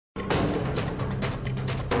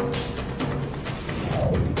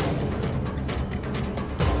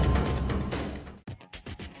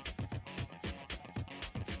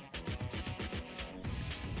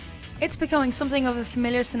It's becoming something of a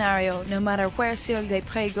familiar scenario. No matter where Cyril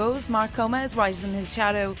Desprez goes, Marc Coma is right in his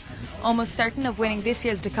shadow. Almost certain of winning this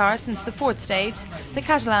year's Dakar since the fourth stage, the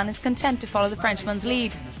Catalan is content to follow the Frenchman's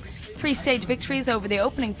lead. 3-stage victories over the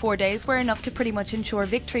opening 4 days were enough to pretty much ensure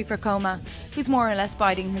victory for Coma, who's more or less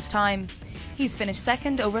biding his time. He's finished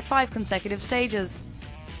second over 5 consecutive stages.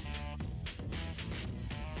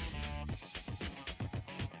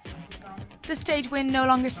 The stage win no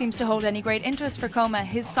longer seems to hold any great interest for Coma,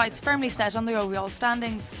 his sights firmly set on the overall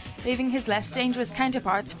standings, leaving his less dangerous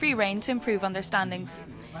counterparts free rein to improve on their standings.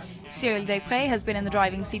 Cyril Desprez has been in the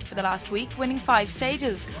driving seat for the last week, winning 5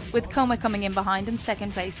 stages, with Coma coming in behind in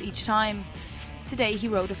second place each time. Today he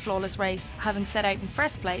rode a flawless race. Having set out in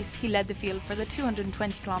first place, he led the field for the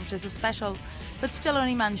 220 kilometres of special, but still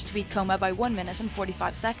only managed to beat Coma by 1 minute and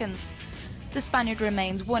 45 seconds. The Spaniard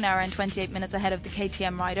remains 1 hour and 28 minutes ahead of the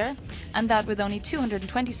KTM rider, and that with only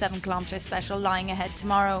 227 km special lying ahead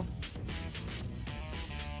tomorrow.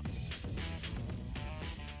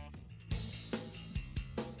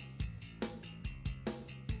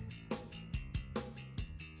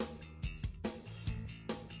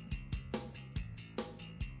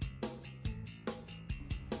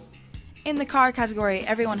 In the car category,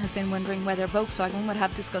 everyone has been wondering whether Volkswagen would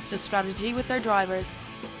have discussed a strategy with their drivers.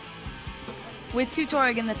 With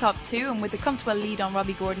Touareg in the top 2 and with a comfortable lead on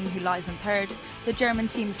Robbie Gordon, who lies in third, the German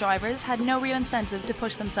team's drivers had no real incentive to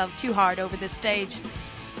push themselves too hard over this stage.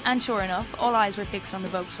 And sure enough, all eyes were fixed on the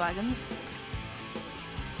Volkswagens.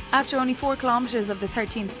 After only 4 kilometres of the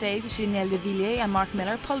 13th stage, Gilles de Villiers and Mark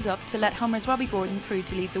Miller pulled up to let Hummer's Robbie Gordon through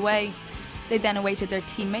to lead the way. They then awaited their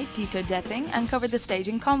teammate Dieter Depping and covered the stage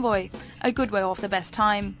in convoy, a good way off the best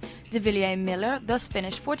time. De Villiers and Miller thus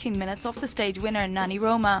finished 14 minutes off the stage winner Nani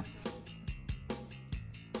Roma.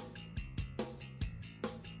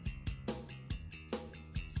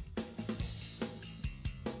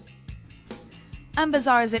 And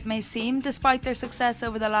bizarre as it may seem, despite their success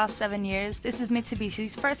over the last 7 years, this is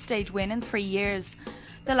Mitsubishi's first stage win in 3 years.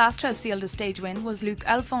 The last to have sealed a stage win was Luc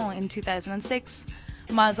Alphon in 2006.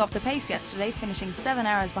 Miles off the pace yesterday, finishing 7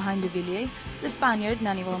 hours behind de Villiers, the Spaniard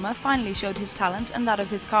Nani Roma finally showed his talent and that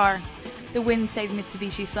of his car. The win saved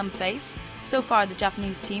Mitsubishi some face. So far the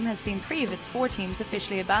Japanese team has seen 3 of its 4 teams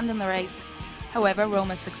officially abandon the race. However,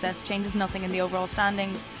 Roma's success changes nothing in the overall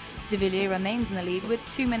standings. De Villiers remains in the lead with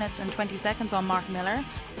 2 minutes and 20 seconds on Mark Miller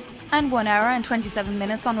and 1 hour and 27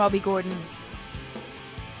 minutes on Robbie Gordon.